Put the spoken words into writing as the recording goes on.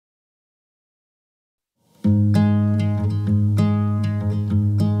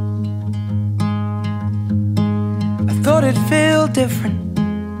it feel different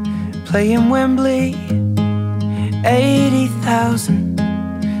playing Wembley? 80,000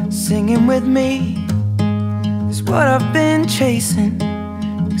 singing with me is what I've been chasing,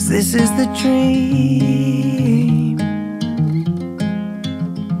 'cause this is the dream.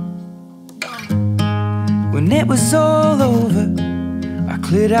 When it was all over, I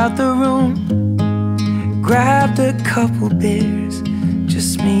cleared out the room, grabbed a couple beers,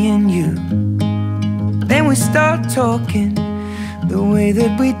 just me and you. Then we start talking the way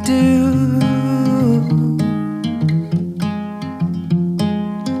that we do.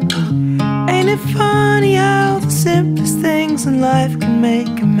 Ain't it funny how the simplest things in life can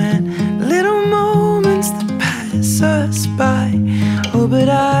make a man? Little moments that pass us by. Oh, but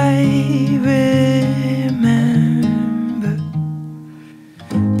I remember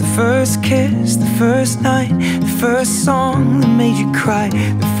the first kiss, the first night, the first song that made you cry,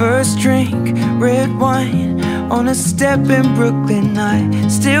 the first drink, red wine on a step in Brooklyn. I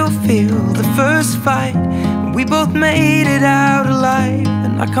still feel the first fight. We both made it out alive,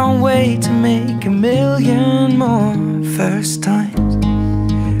 and I can't wait to make a million more first times.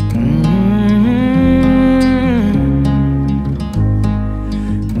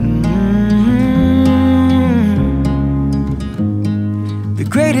 The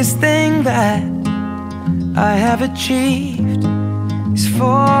greatest thing that I have achieved is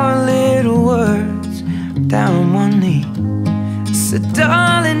 4 little words down on one knee. I said,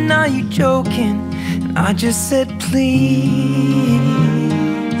 darling, are you joking? And I just said, please.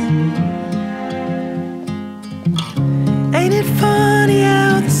 Ain't it funny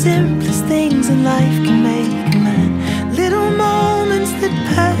how the simplest things in life can make a man? Little moments that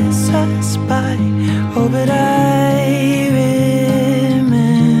pass us by. Oh, but I remember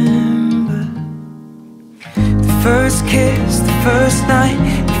the first kiss, the first night,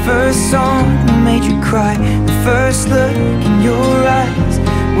 the first song that made you cry, the first look in your eyes.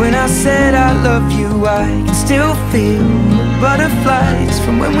 When I said I love you, I can still feel the butterflies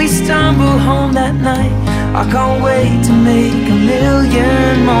from when we stumbled home that night. I can't wait to make a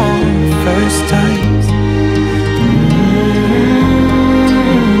million more first times.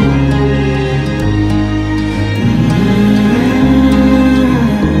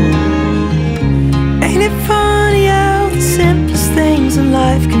 Ain't it funny how the simplest things in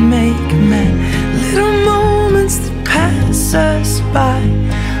life can make a man? Little moments that pass us by.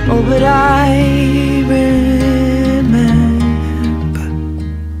 Oh, but I remember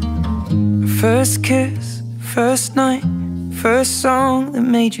first kiss, first night, first song that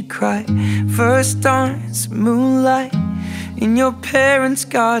made you cry, first dance, moonlight in your parents'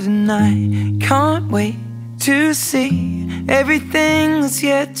 garden. I can't wait to see everything that's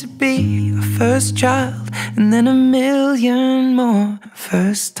yet to be. Our first child, and then a million more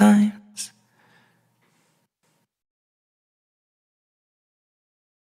first times.